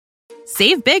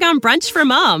Save big on brunch for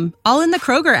mom, all in the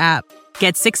Kroger app.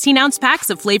 Get 16-ounce packs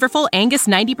of flavorful Angus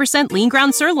 90% lean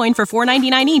ground sirloin for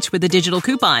 $4.99 each with a digital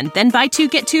coupon. Then buy 2,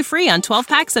 get 2 free on 12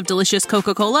 packs of delicious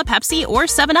Coca-Cola, Pepsi, or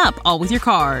 7-Up, all with your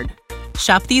card.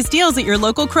 Shop these deals at your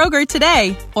local Kroger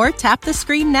today, or tap the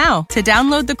screen now to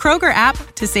download the Kroger app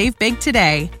to save big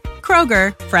today.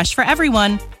 Kroger, fresh for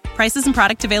everyone. Prices and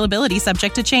product availability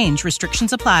subject to change.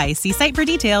 Restrictions apply. See site for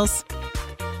details.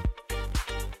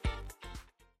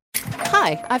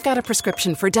 Hi, I've got a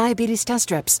prescription for diabetes test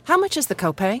strips. How much is the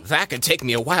copay? That could take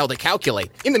me a while to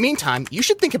calculate. In the meantime, you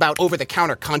should think about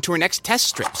over-the-counter Contour Next test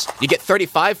strips. You get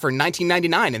 35 for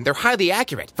 $19.99, and they're highly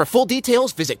accurate. For full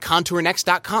details, visit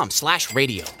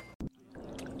contournext.com/radio.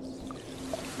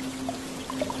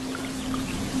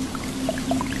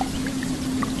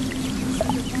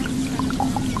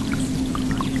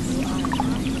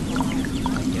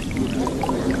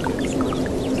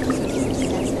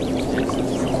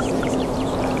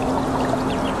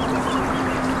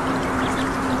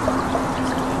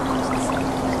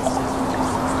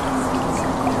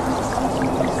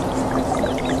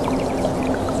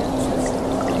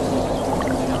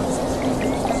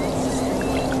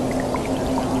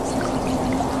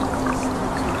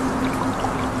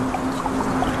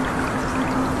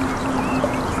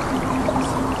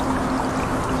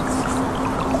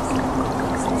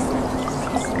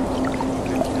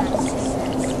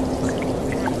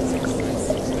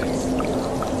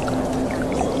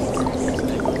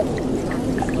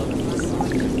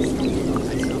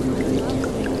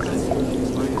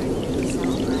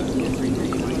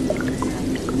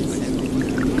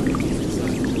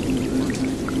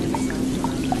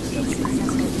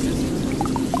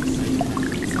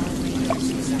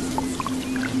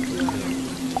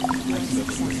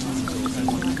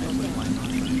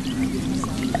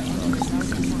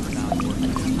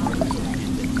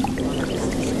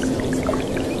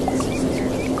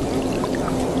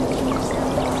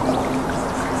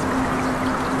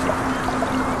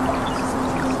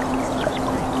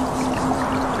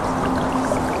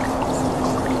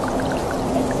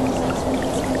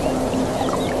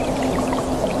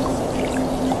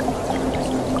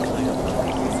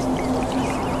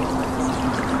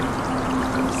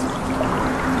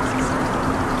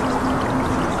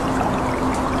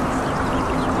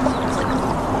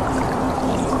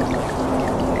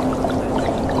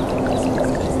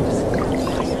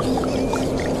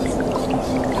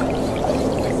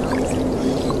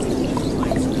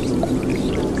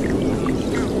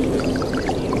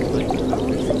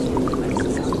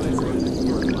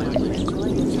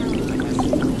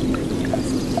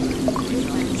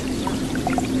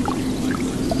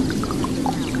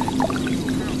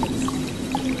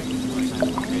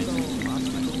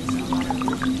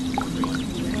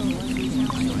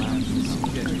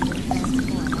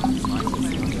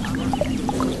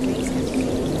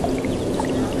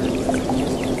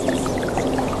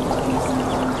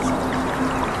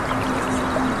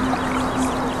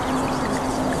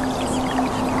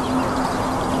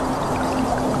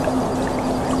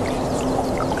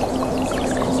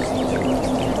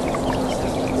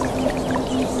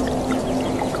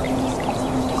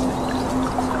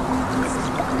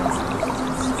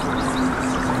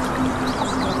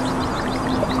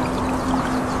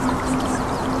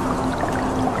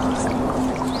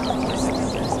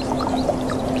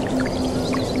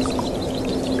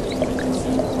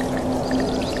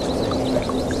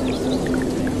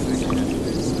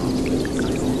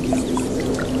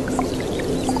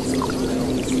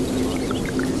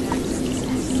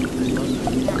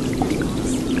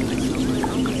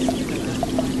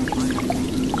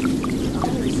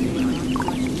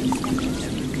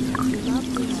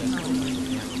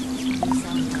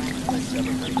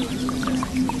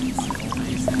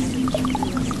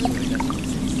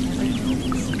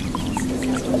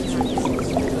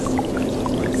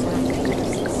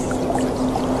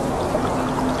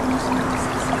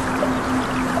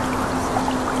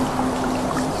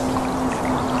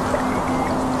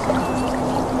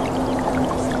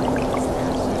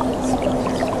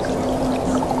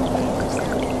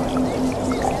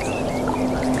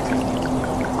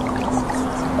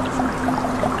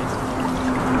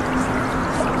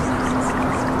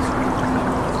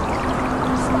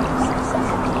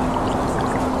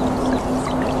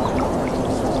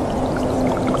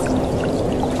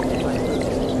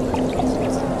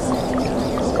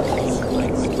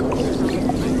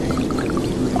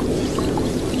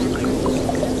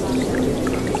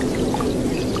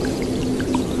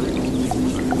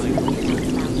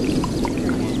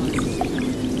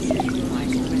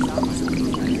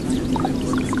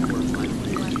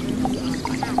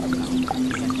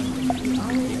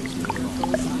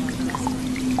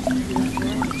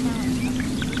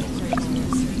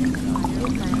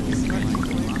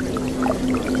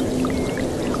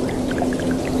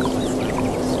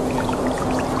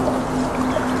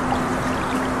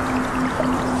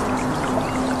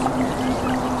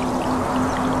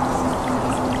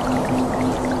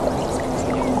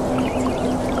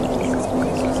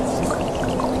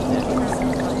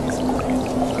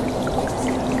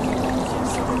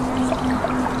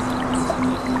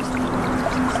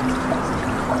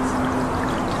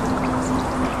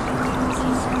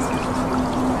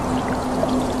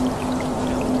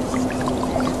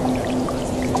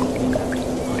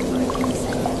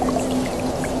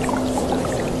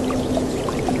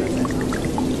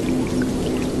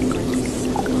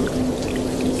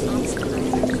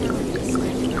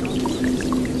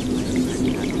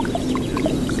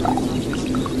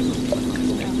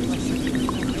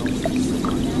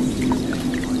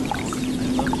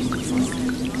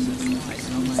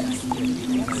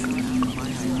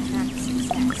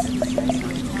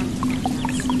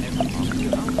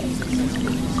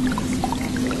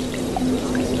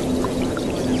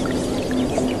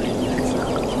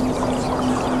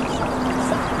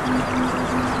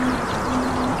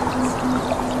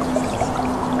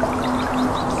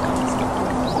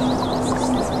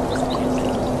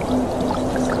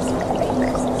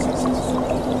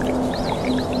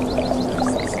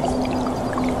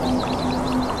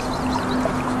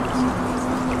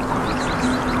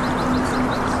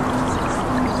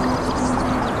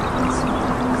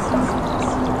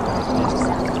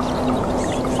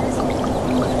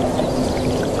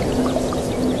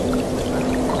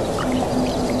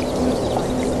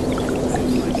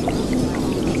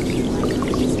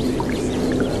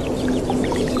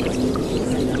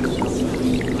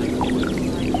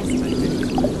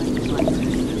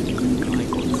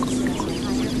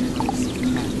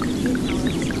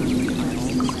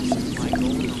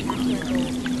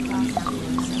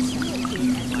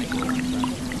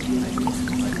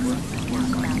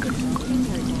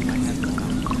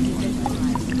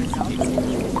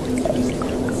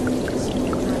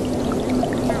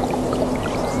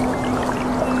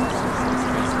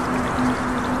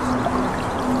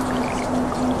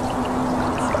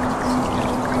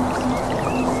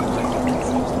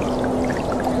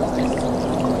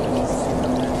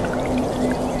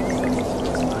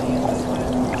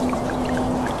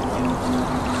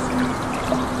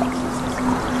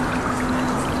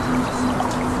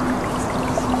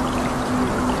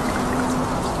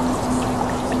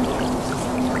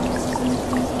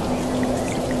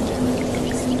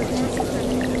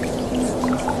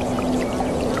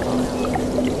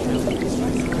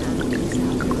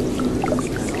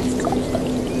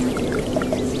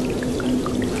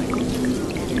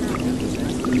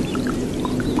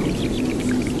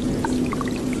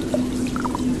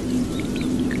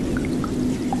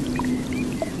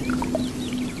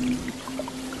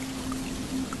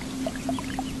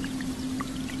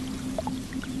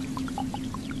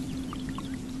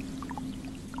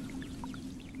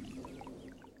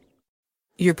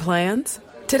 Your plans?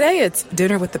 Today it's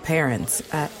dinner with the parents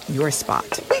at your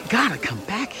spot. We gotta come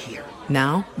back here.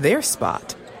 Now, their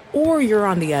spot. Or you're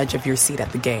on the edge of your seat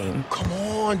at the game. Come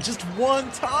on, just one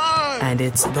time. And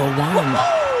it's the one.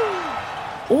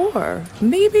 Or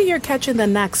maybe you're catching the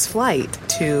next flight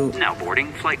to... Now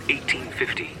boarding flight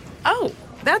 1850. Oh,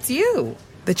 that's you.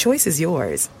 The choice is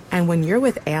yours. And when you're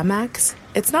with Amex,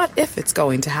 it's not if it's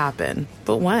going to happen,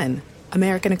 but when.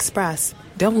 American Express.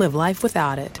 Don't live life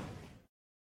without it.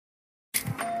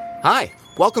 Hi,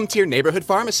 welcome to your neighborhood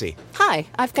pharmacy. Hi,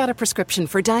 I've got a prescription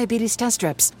for diabetes test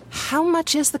strips. How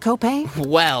much is the copay?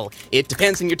 Well, it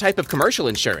depends on your type of commercial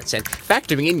insurance and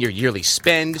factoring in your yearly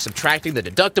spend, subtracting the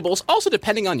deductibles, also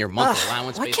depending on your monthly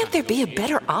allowance. Why can't there be a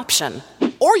better option?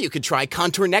 Or you could try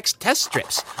Contour Next test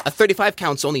strips. A 35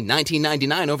 count's only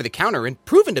 $19.99 over the counter and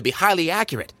proven to be highly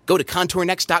accurate. Go to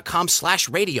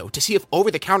contournext.com/radio to see if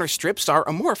over-the-counter strips are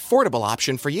a more affordable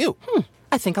option for you.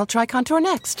 I think I'll try Contour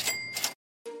Next.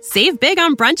 Save big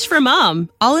on brunch for mom,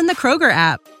 all in the Kroger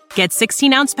app. Get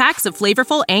 16-ounce packs of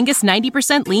flavorful Angus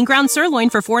 90% lean ground sirloin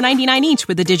for $4.99 each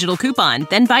with a digital coupon.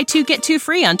 Then buy 2, get 2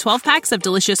 free on 12 packs of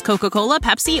delicious Coca-Cola,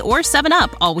 Pepsi, or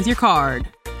 7-Up, all with your card.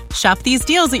 Shop these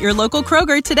deals at your local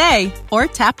Kroger today, or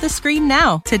tap the screen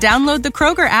now to download the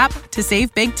Kroger app to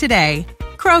save big today.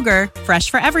 Kroger, fresh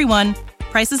for everyone.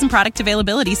 Prices and product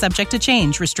availability subject to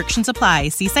change. Restrictions apply.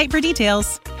 See site for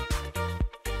details.